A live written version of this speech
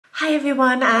Hi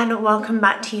everyone and welcome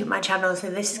back to my channel. So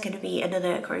this is going to be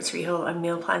another grocery haul and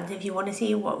meal plans. If you want to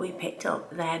see what we picked up,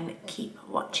 then keep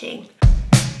watching.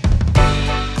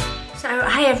 So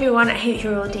hi everyone, I hope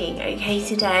you're all doing okay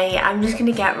today. I'm just going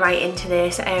to get right into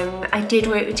this. I did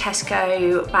work with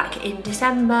Tesco back in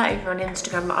December over on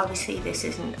Instagram, but obviously this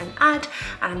isn't an ad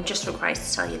and I'm just required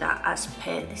to tell you that as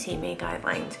per the CMA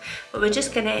guidelines. But we're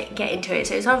just going to get into it.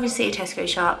 So it's obviously a Tesco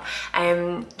shop,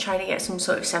 trying to get some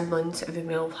sort of semblance of a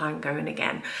meal plan going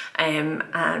again. And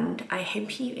I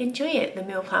hope you enjoy it. The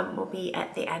meal plan will be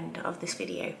at the end of this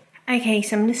video. Okay,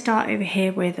 so I'm going to start over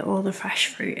here with all the fresh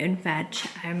fruit and veg.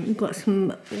 We've got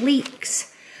some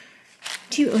leeks,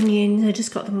 2 onions, I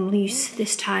just got them loose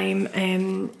this time,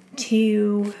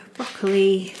 2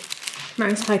 broccoli,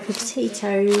 mouse piper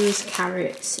potatoes,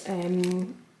 carrots,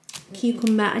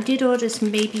 cucumber. I did order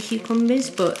some baby cucumbers,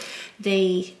 but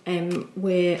they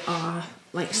are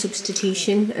like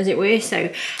substitution as it were,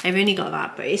 so I've only got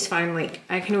that, but it's fine. Like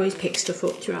I can always pick stuff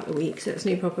up throughout the week, so that's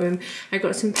no problem. I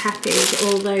got some peppers,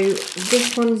 although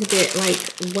this one's a bit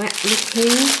like wet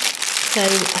looking, so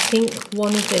I think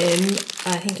one of them,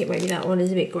 I think it might be that one,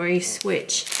 is a bit gross,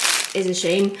 which is a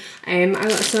shame. I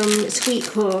got some sweet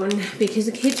corn because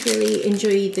the kids really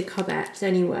enjoy the cobbets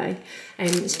anyway,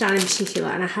 Stan in particular,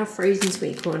 and I have frozen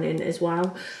sweet corn in as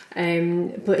well.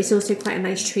 But it's also quite a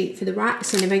nice treat for the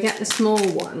rats, and if I get the small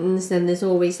ones, then there's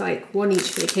always like one each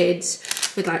for the kids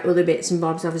with like other bits and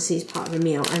bobs, obviously as part of a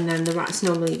meal, and then the rats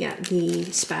normally get the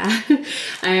spare.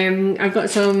 I've got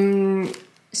some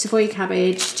Savoy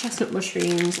cabbage, chestnut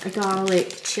mushrooms, a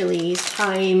garlic, chilies,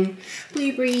 thyme,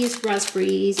 blueberries,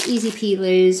 raspberries, easy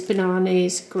peelers,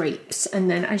 bananas, grapes,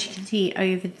 and then as you can see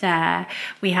over there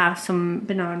we have some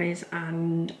bananas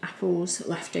and apples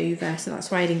left over, so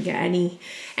that's why I didn't get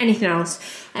anything else.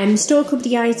 Store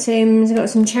cupboard items, I got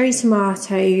some cherry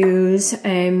tomatoes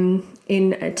in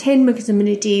a tin because I'm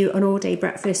going to do an all-day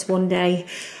breakfast one day.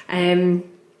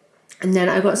 And then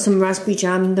I got some raspberry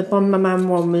jam. The Bon Maman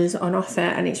one was on offer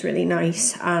and it's really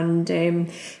nice,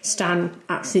 and Stan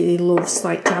absolutely loves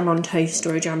like jam on toast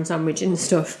or a jam sandwich and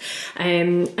stuff.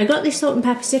 I got this salt and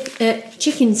pepper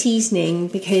chicken seasoning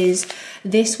because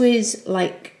this was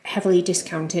like heavily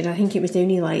discounted. I think it was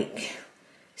only like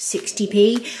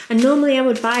 60p, and normally I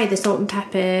would buy the salt and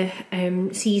pepper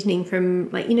seasoning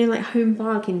from like, you know, like Home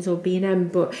Bargains or B&M,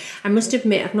 but I must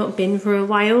admit I've not been for a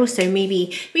while, so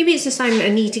maybe it's a sign that I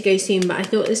need to go soon. But I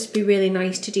thought this would be really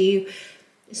nice to do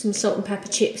some salt and pepper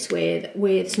chips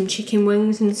with some chicken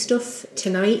wings and stuff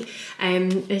tonight.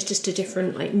 It's just a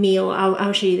different like meal.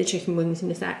 I'll show you the chicken wings in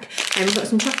a sec. We've got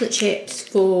some chocolate chips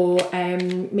for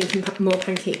making more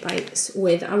pancake bites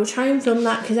with. I will try and film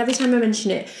that because every time I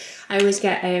mention it I always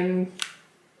get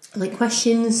like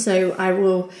questions, so I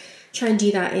will try and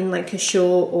do that in like a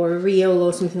short or a reel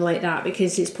or something like that,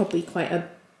 because it's probably quite a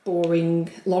boring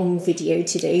long video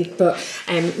to do. But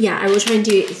yeah, I will try and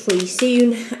do it for you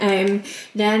soon.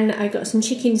 Then I got some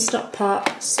chicken stock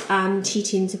pots and 2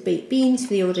 tins of baked beans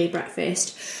for the all-day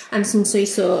breakfast and some soy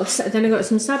sauce. Then I got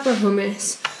some Sabra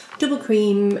hummus, double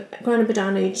cream, grana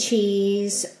padano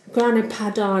cheese,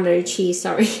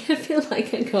 sorry, I feel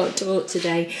like I can't talk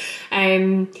today.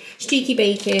 Streaky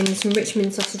bacon, some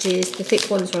Richmond sausages. The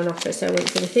thick ones were on offer, so I went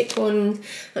for the thick ones.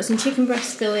 Got some chicken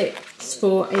breast fillets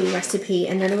for a recipe,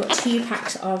 and then I got 2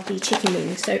 packs of the chicken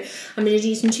wings. So I'm going to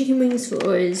do some chicken wings for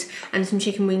us and some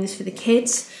chicken wings for the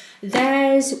kids.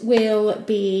 Theirs will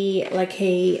be like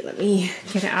a, let me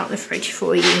get it out of the fridge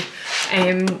for you.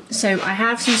 So I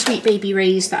have some Sweet Baby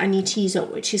Ray's that I need to use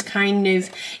up, which is kind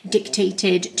of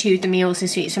dictated to the meals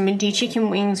this week. So I'm going to do chicken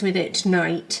wings with it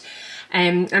tonight,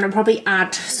 and I'll probably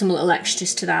add some little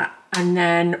extras to that. And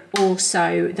then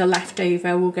also the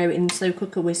leftover will go in the slow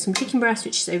cooker with some chicken breast,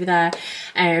 which is over there,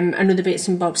 and other bits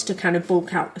and bobs to kind of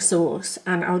bulk out the sauce.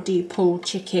 And I'll do pulled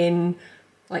chicken,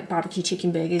 like barbecue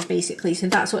chicken burgers basically, so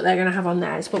that's what they're going to have on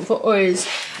theirs. But for us,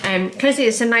 because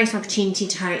it's a nice opportunity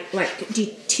to like do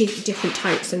 2 different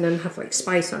types and then have like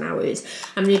spice on ours,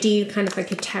 I'm going to do kind of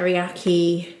like a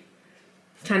teriyaki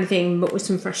kind of thing, but with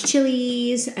some fresh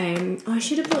chilies. Oh, I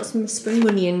should have bought some spring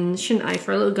onions, shouldn't I,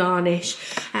 for a little garnish.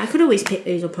 I could always pick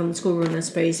those up on the school run, I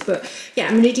suppose. But yeah,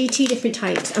 I'm going to do 2 different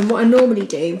types, and what I normally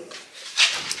do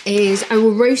is I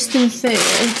will roast them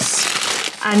first,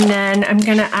 and then I'm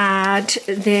going to add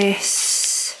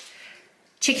this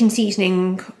chicken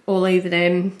seasoning all over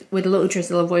them with a little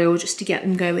drizzle of oil just to get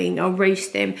them going. I'll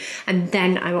roast them, and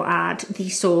then I will add the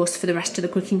sauce for the rest of the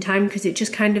cooking time, because it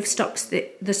just kind of stops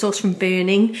the sauce from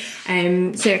burning.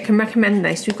 So I can recommend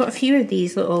this. We've got a few of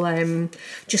these little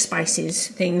just spices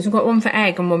things. We've got one for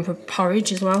egg and one for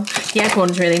porridge as well. The egg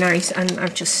one's really nice, and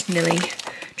I've just nearly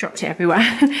dropped it everywhere.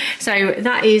 So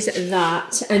that is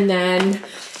that. And then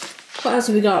what else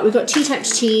have we got? We've got 2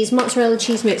 types of cheese, mozzarella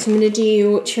cheese mix. I'm going to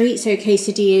do chorizo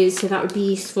quesadillas, so that would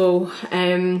be useful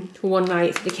for one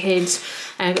night for the kids.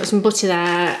 Got some butter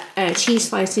there. Cheese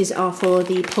slices are for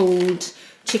the pulled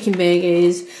chicken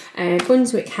burgers.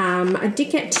 Brunswick ham. I did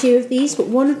get 2 of these, but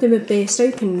one of them had burst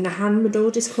open and the ham had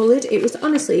all discoloured. It was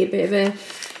honestly a bit of a,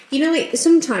 you know, like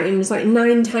sometimes, like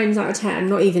 9 times out of 10,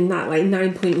 not even that, like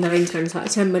 9.9 times out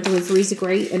of 10, my deliveries are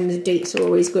great and the dates are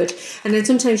always good. And then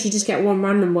sometimes you just get one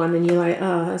random one and you're like,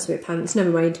 oh, that's a bit pants, never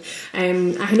mind.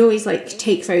 I can always like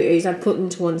take photos, I put them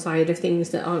to one side of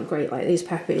things that aren't great, like these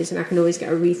peppers, and I can always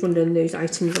get a refund on those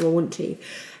items if I want to.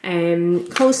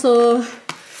 Coleslaw,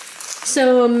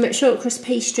 some short crust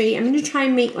pastry. I'm going to try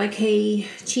and make like a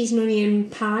cheese and onion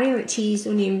pie, like cheese,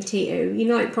 onion, potato, you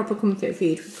know, like proper comfort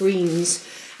food with greens.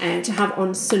 To have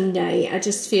on Sunday. I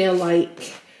just feel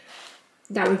like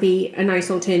that would be a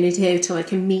nice alternative to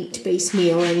like a meat-based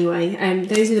meal anyway.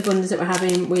 Those are the buns that we're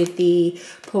having with the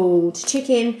pulled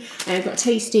chicken. I've got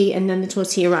toasty and then the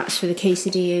tortilla wraps for the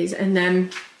quesadillas. And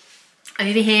then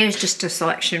over here is just a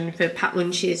selection for packed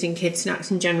lunches and kids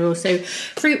snacks in general. So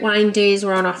fruit winders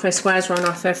were on offer, squares were on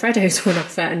offer, Freddos were on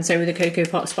offer, and so were the Cocoa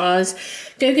Pots bars.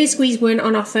 Go-Go Squeeze weren't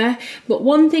on offer, but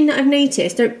one thing that I've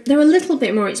noticed, they're a little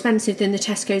bit more expensive than the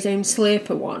Tesco's own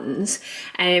Slurper ones.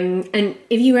 And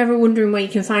if you're ever wondering where you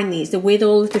can find these, they're with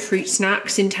all of the fruit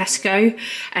snacks in Tesco.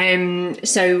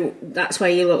 So that's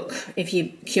where you look if you're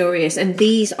curious. And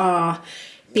these are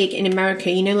big in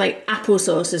America, you know, like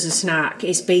applesauce as a snack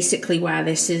is basically where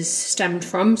this is stemmed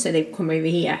from, so they've come over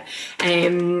here.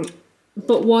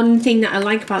 But one thing that I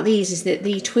like about these is that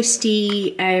the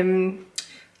twisty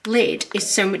lid is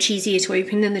so much easier to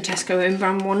open than the Tesco own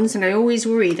brand ones, and I always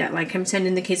worry that like I'm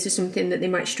sending the kids to something that they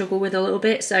might struggle with a little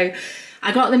bit, so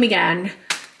I got them again.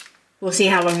 We'll see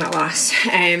how long that lasts.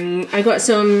 I got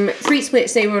some fruit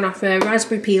splits, they were on offer,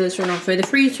 raspberry peelers were on offer, the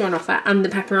fruits were on offer, and the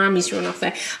pepperonis were on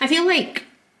offer. I feel like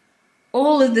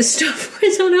all of the stuff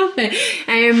was on offer.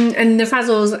 And the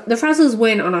Frazzles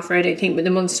weren't on offer, I don't think, but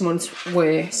the Monster ones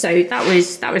were. So that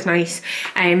was nice.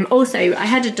 Also, I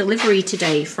had a delivery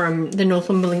today from the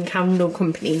Northumberland Candle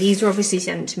Company. These were obviously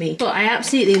sent to me, but I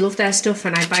absolutely love their stuff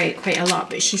and I buy it quite a lot.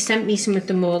 But she sent me some of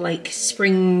the more like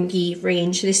springy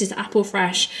range. This is Apple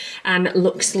Fresh and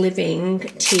Lux Living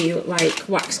to like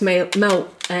wax melt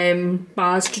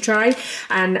bars to try,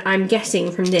 and I'm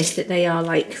guessing from this that they are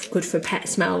like good for pet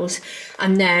smells.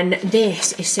 And then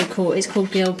this is so cool, it's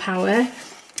called Girl Power,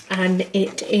 and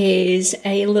it is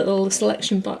a little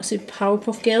selection box of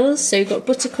Powerpuff Girls. So you've got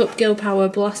Buttercup, Girl Power,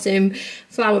 Blossom,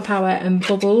 Flower Power and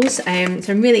Bubbles. So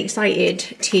I'm really excited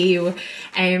to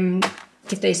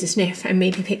give those a sniff and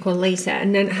maybe pick one later.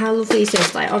 And then how lovely is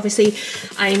this? Like obviously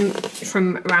I'm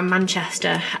from around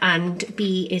Manchester and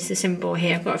bee is the symbol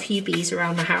here. I've got a few bees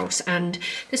around the house and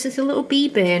this is a little bee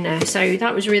burner, so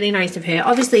that was really nice of her.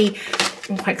 Obviously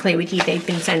I'm quite clear with you, they've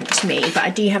been sent to me, but I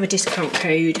do have a discount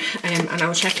code and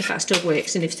I'll check if that still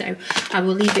works, and if so I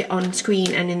will leave it on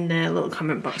screen and in the little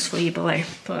comment box for you below.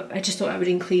 But I just thought I would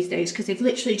include those because they've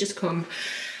literally just come.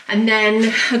 And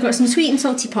then I've got some sweet and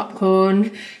salty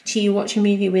popcorn to watch a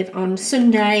movie with on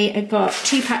Sunday. I've got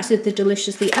 2 packs of the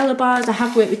Deliciously Ella bars. I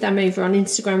have worked with them over on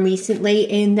Instagram recently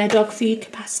in their dog food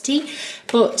capacity,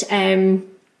 but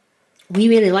we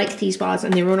really like these bars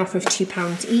and they were on offer for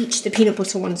 £2 each. The peanut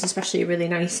butter ones especially are really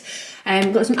nice.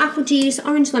 Got some apple juice,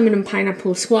 orange, lemon and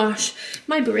pineapple squash,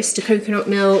 my barista coconut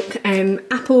milk,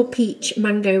 apple, peach,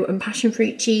 mango and passion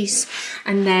fruit juice,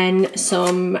 and then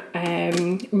some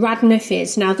Radler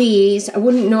Fizz. Now these, I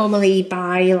wouldn't normally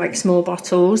buy like small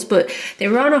bottles, but they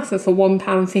were on offer for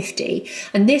 £1.50.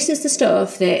 And this is the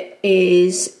stuff that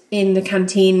is in the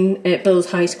canteen at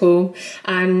Bill's High School.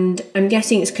 And I'm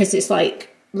guessing it's because it's like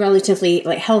relatively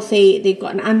like healthy. They've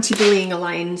got an anti-bullying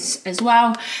alliance as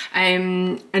well,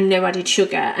 and no added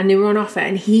sugar, and they were on offer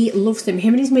and he loves them.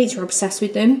 Him and his mates were obsessed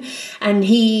with them, and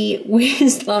he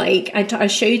was like, I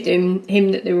showed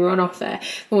him that they were on offer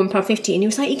for £1.50 and he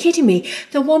was like, "You're kidding me,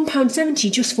 they're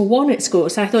 £1.70 just for one at school."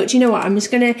 So I thought, you know what, I'm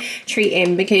just gonna treat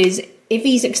him, because if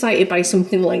he's excited by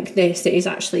something like this that is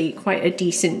actually quite a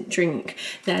decent drink,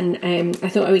 then I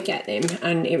thought I would get them,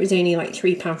 and it was only like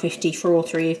 £3.50 for all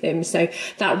 3 of them, so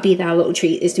that would be their little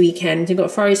treat this weekend. They've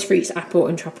got forest fruits, apple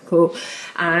and tropical,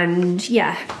 and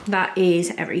yeah, that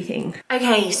is everything.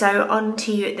 Okay, so on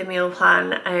to the meal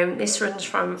plan. This runs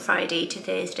from Friday to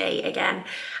Thursday again,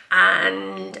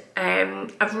 and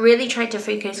I've really tried to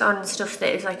focus on stuff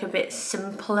that is like a bit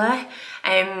simpler,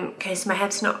 because my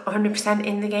head's not 100%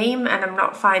 in the game and I'm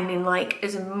not finding like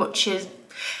as much as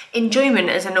enjoyment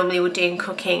as I normally would do in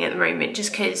cooking at the moment,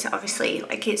 just because obviously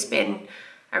like it's been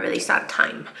a really sad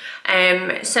time.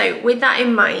 So with that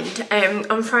in mind,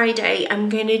 on Friday I'm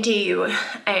gonna do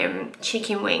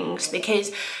chicken wings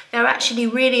because they're actually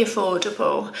really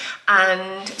affordable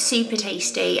and super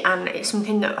tasty, and it's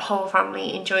something that the whole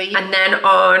family enjoy. And then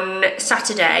on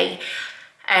Saturday,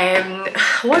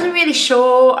 I wasn't really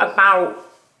sure about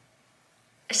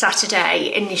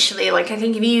Saturday initially. Like, I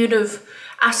think if you'd have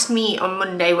asked me on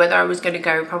Monday whether I was going to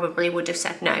go, probably would have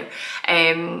said no,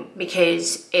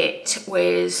 because it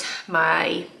was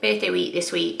my birthday week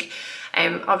this week.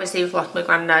 Obviously I've lost my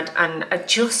granddad, and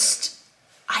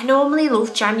I normally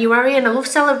love January and I love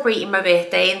celebrating my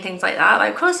birthday and things like that.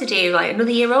 Like, of course I do, like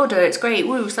another year older, it's great,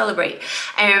 woo, celebrate.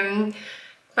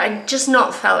 But I just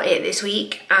not felt it this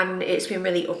week, and it's been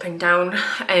really up and down.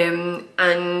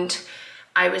 And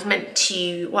I was meant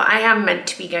to, well, I am meant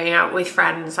to be going out with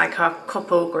friends, like our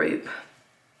couple group.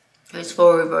 There's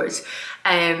 4 of us,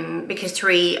 because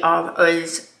 3 of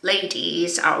us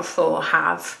ladies out of 4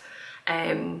 have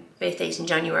birthdays in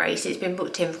January, so it's been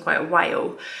booked in for quite a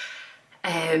while.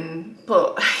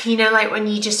 But you know, like when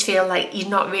you just feel like you're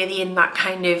not really in that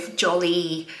kind of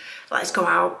jolly, let's go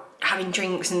out having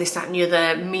drinks and this, that and the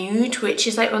other mood, which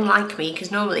is like unlike me,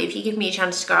 because normally if you give me a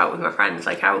chance to go out with my friends,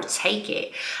 like I'll take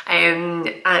it.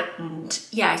 And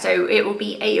yeah, so it will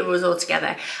be 8 of us all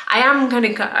together. I am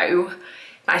gonna go,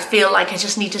 but I feel like I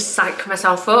just need to psych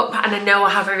myself up, and I know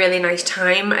I'll have a really nice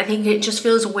time. I think it just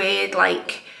feels weird,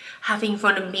 like having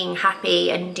fun and being happy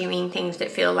and doing things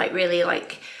that feel like really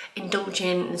like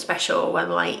indulgent and special when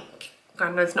like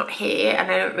Grandad's not here,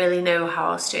 and I don't really know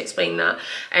how else to explain that.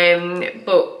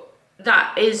 But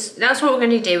that's what we're going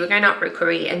to do. We're going out for a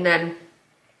curry, and then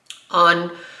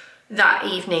on that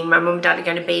evening my mum and dad are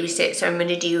going to babysit, so I'm going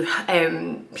to do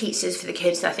pizzas for the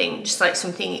kids. I think just like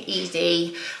something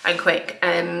easy and quick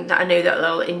that I know that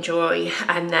they'll enjoy.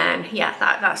 And then yeah,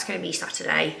 that's going to be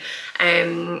Saturday.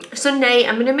 Sunday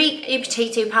I'm going to make a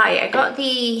potato pie. I got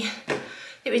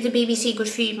it was the BBC Good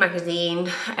Food magazine,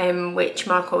 which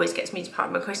Mark always gets me as part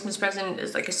of my Christmas present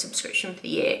as like a subscription for the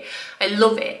year. I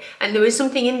love it. And there was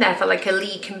something in there for like a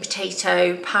leek and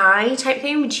potato pie type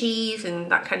thing with cheese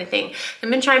and that kind of thing. I'm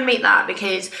gonna try and make that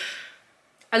because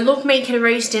I love making a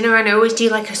roast dinner, and I always do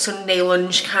like a Sunday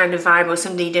lunch kind of vibe or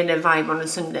Sunday dinner vibe on a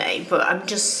Sunday, but I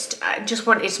just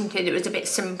wanted something that was a bit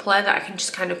simpler that I can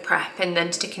just kind of prep and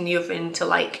then stick in the oven to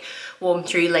like warm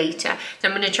through later. So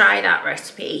I'm going to try that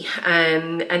recipe.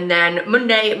 And then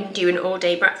Monday I'm doing all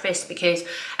day breakfast because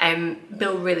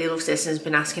Bill really loves this and has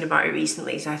been asking about it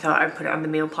recently, so I thought I'd put it on the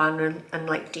meal plan and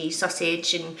like do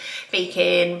sausage and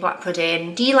bacon, black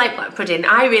pudding. Do you like black pudding?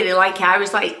 I really like it. I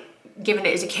was like given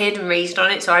it as a kid and raised on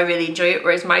it, so I really enjoy it,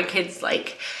 whereas my kids,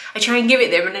 like, I try and give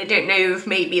it them and I don't know if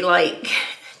maybe like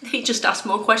they just ask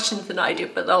more questions than I do,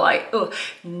 but they're like, oh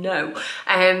no.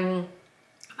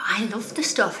 I love the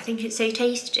stuff. I think it's so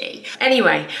tasty.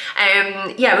 Anyway,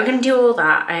 yeah, we're gonna do all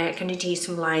that. Gonna do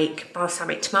some like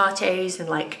balsamic tomatoes and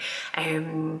like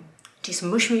do some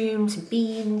mushrooms and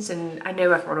beans, and I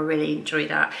know everyone will really enjoy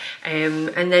that. And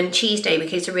then Tuesday,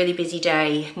 because it's a really busy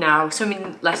day now.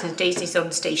 Swimming lessons, Daisy's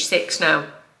on stage 6 now.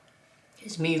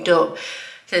 It's moved up.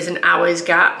 So there's an hour's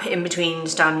gap in between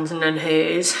Stan's and then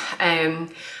hers.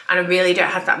 And I really don't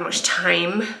have that much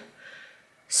time.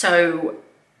 So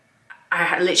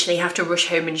I literally have to rush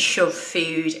home and shove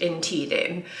food into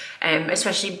them,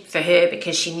 especially for her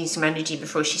because she needs some energy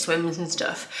before she swims and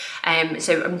stuff.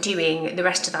 So I'm doing the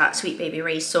rest of that sweet baby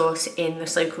Ray's sauce in the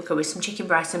slow cooker with some chicken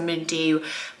breast. I'm going to do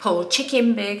pulled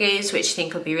chicken burgers, which I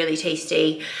think will be really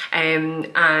tasty, and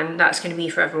that's going to be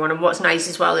for everyone. And what's nice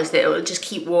as well is that it'll just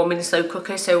keep warm in the slow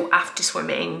cooker, so after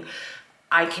swimming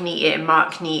I can eat it and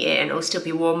Mark can eat it and it'll still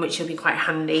be warm, which will be quite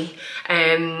handy.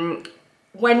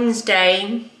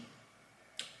 Wednesday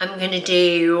I'm gonna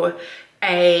do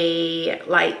a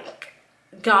like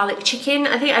garlic chicken.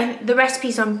 I think the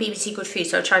recipe's on BBC Good Food,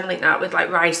 so I'll try and link that with like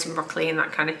rice and broccoli and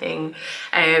that kind of thing.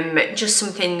 Just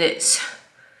something that's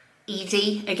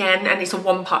easy again, and it's a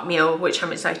 1-pot meal, which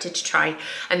I'm excited to try.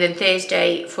 And then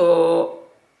Thursday for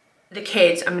the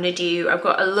kids, I've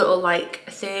got a little like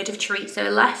a third of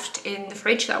chorizo left in the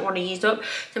fridge that I want to use up.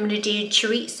 So I'm gonna do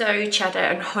chorizo, cheddar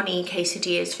and honey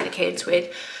quesadillas for the kids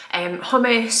with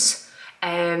hummus,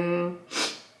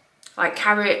 like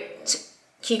carrot,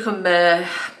 cucumber,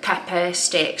 pepper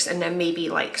sticks, and then maybe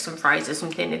like some fries or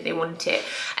something if they want it.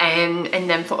 And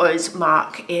then for us,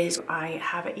 Mark is, I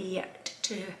haven't yet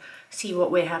to see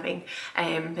what we're having,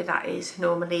 but that is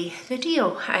normally the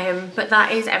deal. But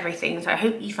that is everything, so I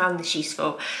hope you found this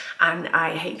useful and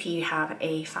I hope you have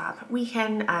a fab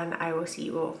weekend, and I will see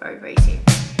you all very, very soon.